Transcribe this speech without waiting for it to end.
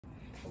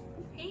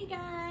Hey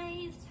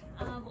guys!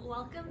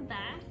 Welcome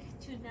back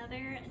to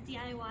another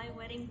DIY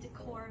wedding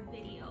decor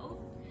video.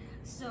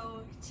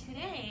 So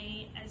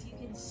today, as you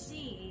can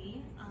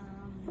see,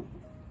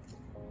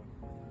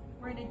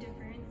 we're in a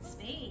different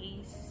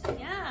space.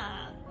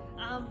 Yeah!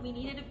 We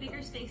needed a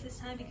bigger space this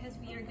time because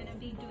we are going to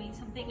be doing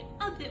something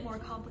a bit more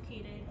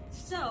complicated.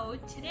 So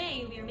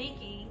today we are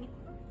making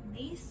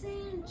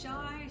mason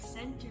jar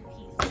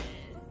centerpieces.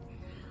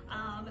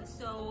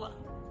 So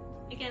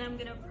again, I'm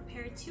gonna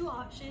prepare two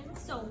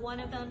options. So one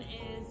of them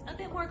is a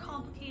bit more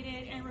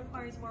complicated and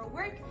requires more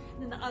work,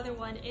 and then the other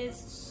one is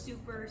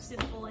super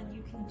simple and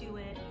you can do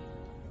it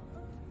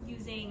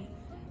using,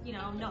 you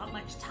know, not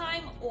much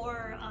time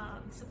or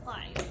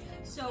supplies.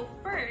 So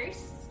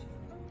first,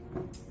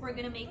 we're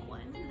gonna make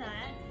one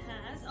that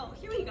has, oh,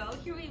 here we go.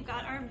 Here we've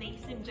got our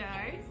mason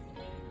jars.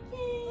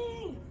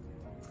 Yay!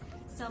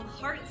 Some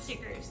heart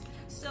stickers.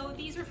 So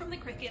these are from the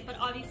Cricut, but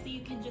obviously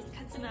you can just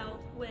cut them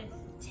out with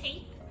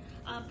tape.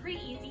 Pretty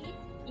easy.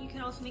 You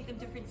can also make them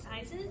different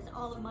sizes.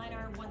 All of mine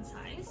are one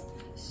size.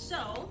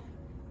 So,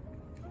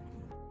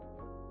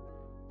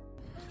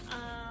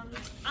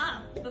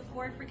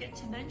 before I forget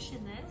to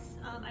mention this,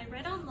 I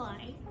read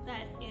online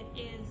that it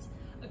is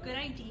a good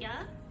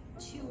idea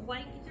to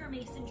wipe your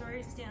mason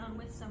jars down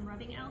with some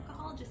rubbing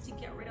alcohol just to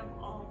get rid of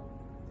all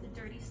the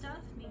dirty stuff.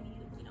 Maybe,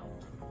 you know,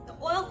 the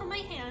oil from my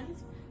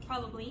hands,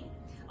 probably,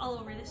 all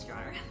over this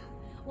jar,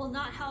 will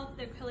not help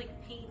the acrylic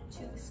paint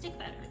to stick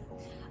better.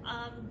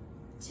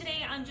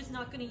 Today I'm just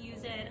not going to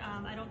use it.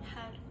 I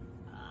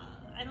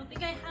don't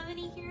think I have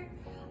any here,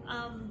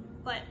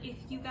 but if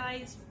you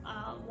guys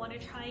want to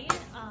try it,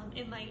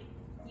 it might,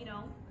 you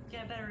know,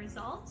 get a better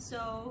result,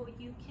 so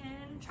you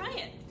can try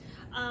it.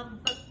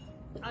 But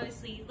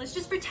obviously, let's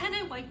just pretend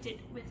I wiped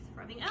it with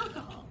rubbing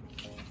alcohol.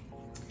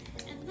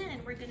 And then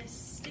we're going to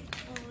stick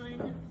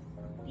on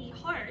the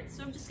heart.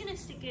 So I'm just going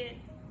to stick it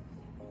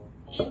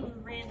in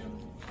random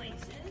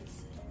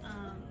places.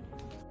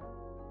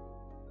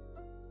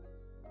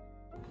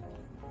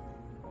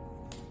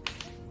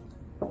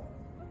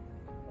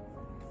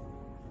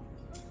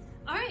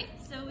 Alright,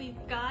 so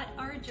we've got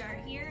our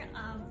jar here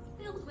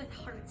filled with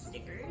heart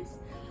stickers,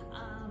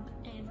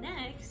 and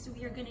next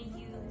we are going to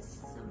use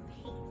some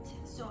paint.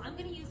 So I'm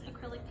going to use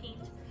acrylic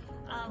paint.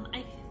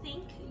 I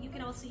think you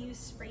can also use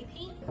spray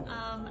paint,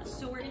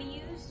 so we're going to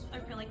use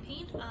acrylic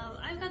paint.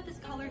 I've got this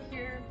color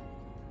here.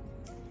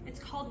 It's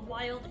called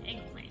Wild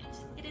Eggplant.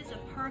 It is a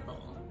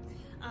purple.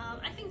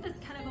 I think that's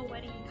kind of a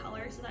wedding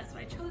color, so that's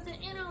why I chose it,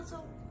 and I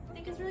also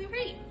think it's really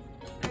pretty.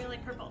 I really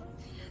like purple.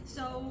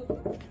 So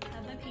I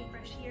have my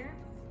paintbrush here.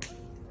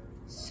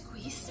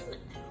 Squeeze some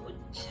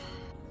out.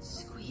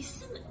 Squeeze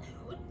some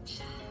out.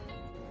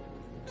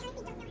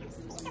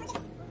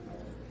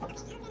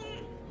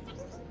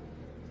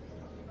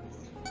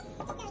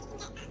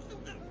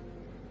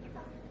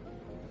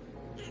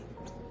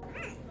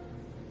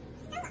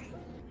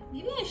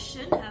 Maybe I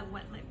shouldn't have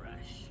wet my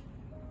brush.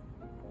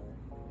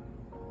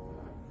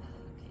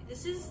 Okay,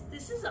 this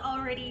is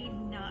already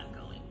not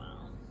going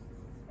well.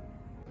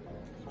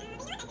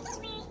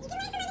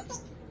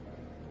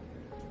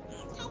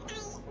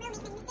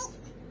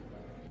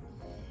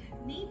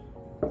 Maybe,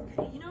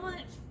 you know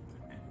what?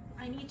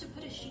 I need to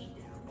put a sheet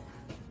down.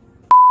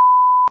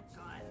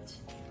 Got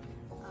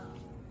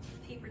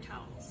paper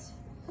towels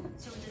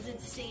so it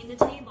doesn't stain the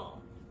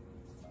table.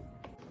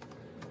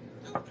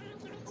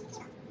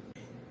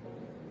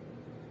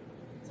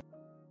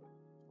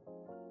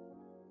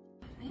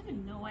 I have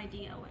no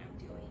idea what I'm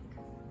doing.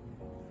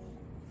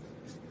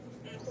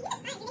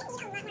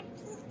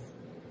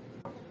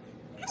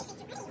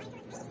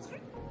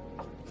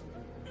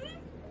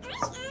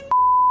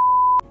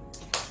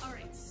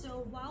 Alright,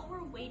 so while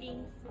we're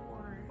waiting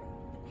for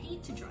the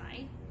paint to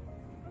dry,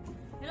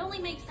 it only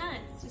makes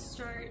sense to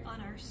start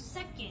on our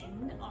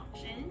second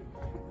option,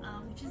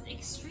 which is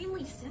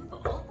extremely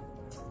simple,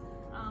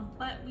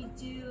 but we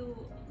do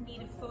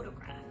need a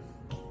photograph.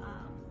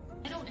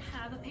 I don't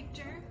have a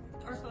picture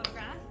or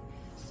photograph,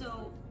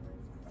 so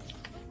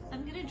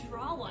I'm gonna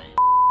draw one.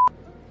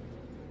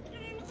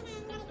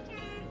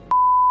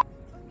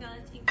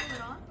 Gotta take the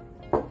lid off,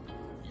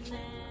 and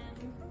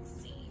then let's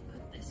see,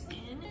 put this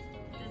in.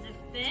 Does it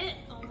fit?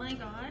 Oh my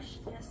gosh,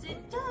 yes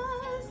it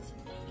does!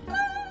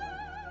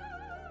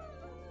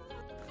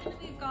 And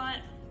we've got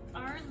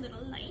our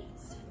little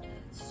lights.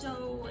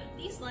 So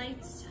these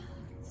lights,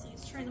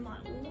 let's turn them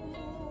on.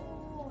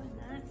 Ooh,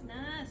 that's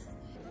nice.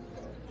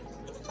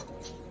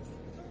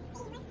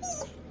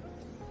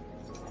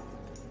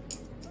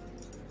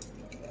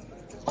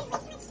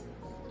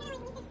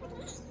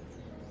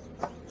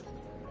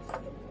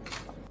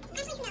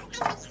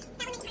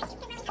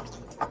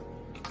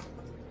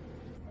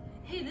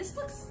 Hey, this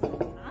looks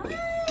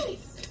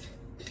nice!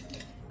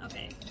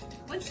 Okay,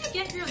 once you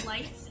get your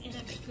lights in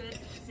a good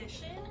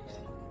position,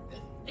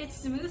 it's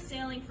smooth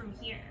sailing from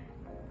here.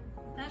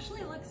 It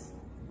actually looks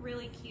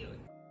really cute.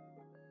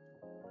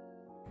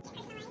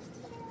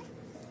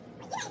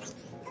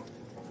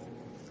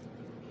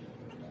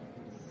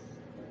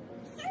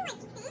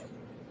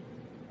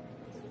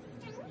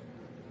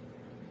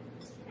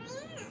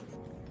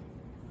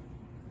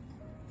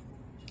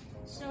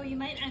 So you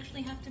might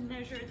actually have to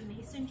measure the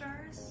mason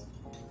jars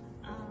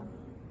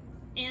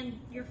and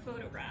your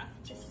photograph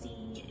to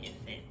see if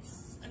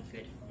it's a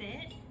good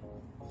fit.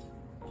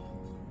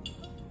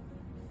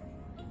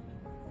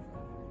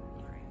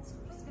 Alright, so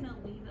I'm just gonna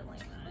leave it like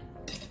that.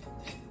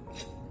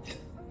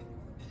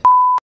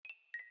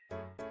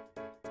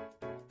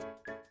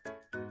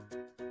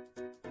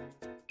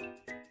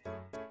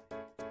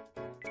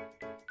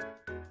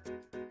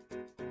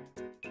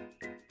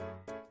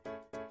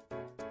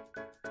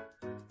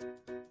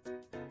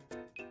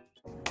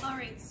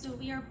 Alright, so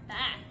we are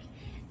back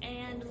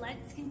and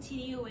let's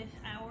continue with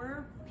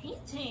our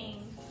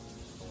painting.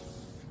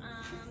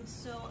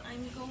 So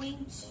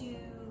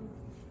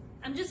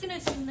I'm just gonna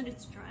assume that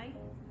it's dry.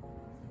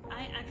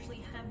 I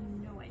actually have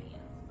no idea.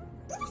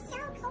 It is so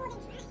cold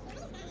and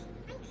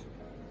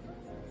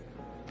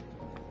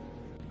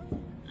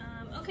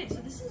dry. Okay, so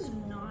this is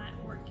not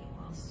working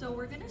well. So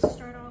we're gonna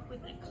start off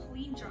with a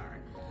clean jar.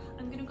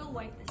 I'm gonna go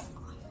wipe this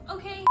off.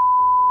 Okay.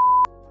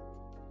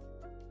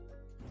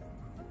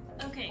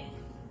 Okay,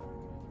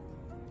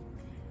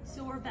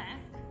 so we're back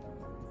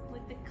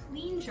with the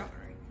clean jar.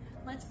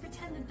 Let's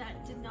pretend that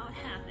that did not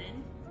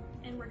happen,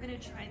 and we're gonna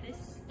try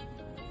this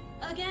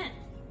again,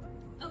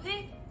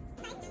 okay?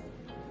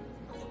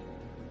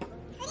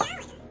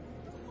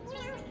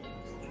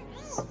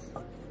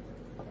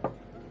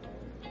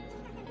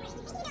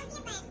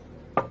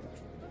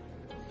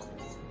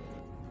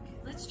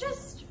 Let's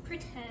just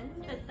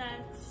pretend that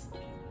that's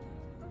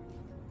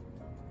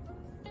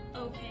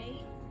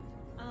okay.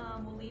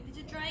 We'll leave it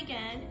to dry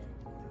again.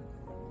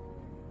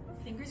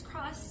 Fingers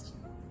crossed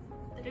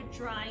that it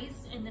dries,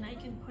 and then I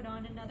can put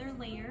on another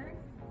layer.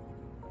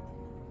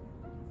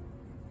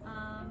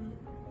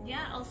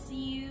 Yeah, I'll see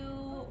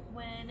you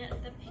when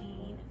the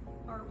paint,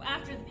 or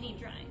after the paint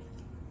dries.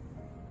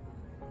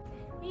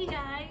 Hey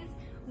guys,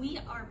 we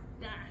are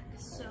back.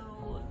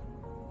 So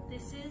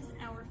this is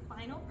our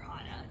final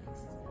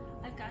product.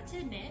 I've got to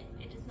admit,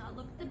 it does not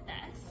look the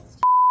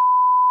best.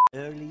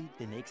 Early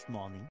the next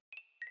morning.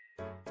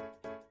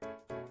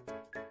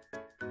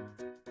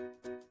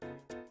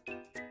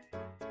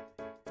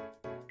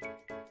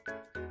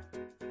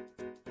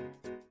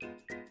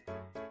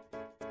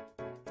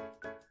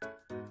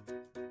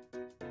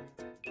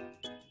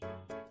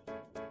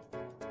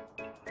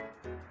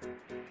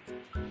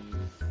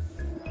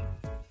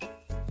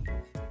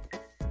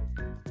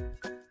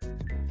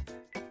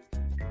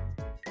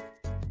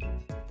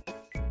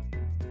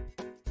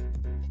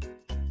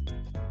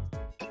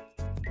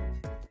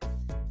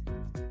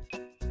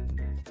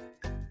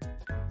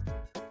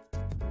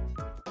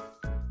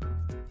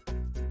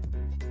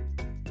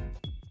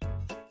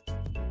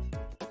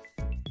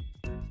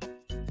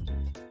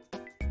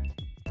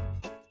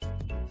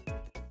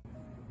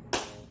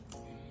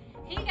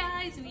 Hey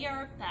guys, we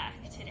are back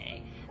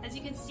today. As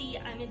you can see,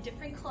 I'm in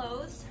different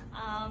clothes,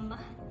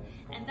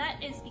 and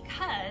that is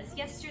because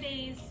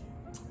yesterday's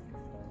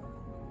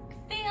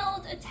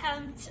failed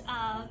attempt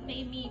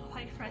made me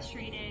quite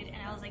frustrated, and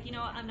I was like, you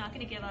know what, I'm not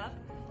gonna give up.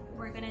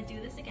 We're gonna do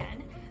this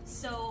again.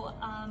 So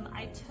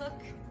I took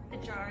the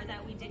jar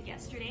that we did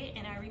yesterday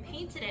and I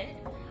repainted it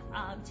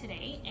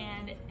today,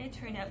 and it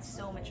turned out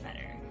so much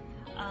better.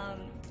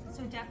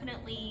 So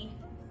definitely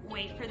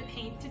wait for the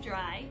paint to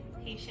dry.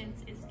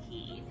 Patience is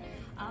key.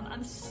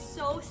 I'm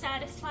so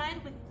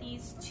satisfied with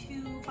these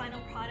two final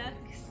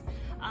products.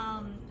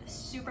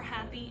 Super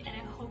happy, and I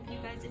hope you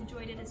guys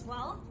enjoyed it as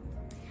well.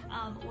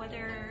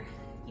 Whether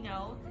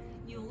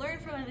you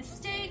learned from my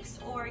mistakes,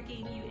 or it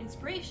gave you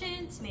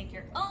inspiration to make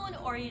your own,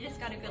 or you just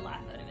got a good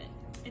laugh out of it.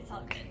 It's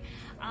all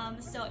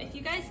good. So if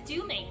you guys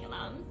do make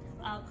them,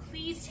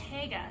 please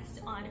tag us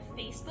on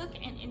Facebook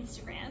and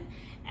Instagram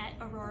at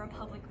Aurora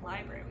Public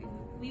Library.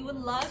 We would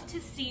love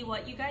to see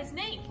what you guys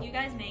make. You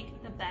guys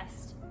make the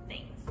best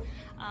things.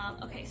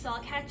 Okay, so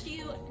I'll catch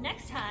you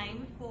next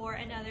time for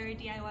another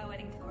DIY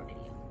wedding decor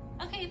video.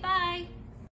 Okay, bye!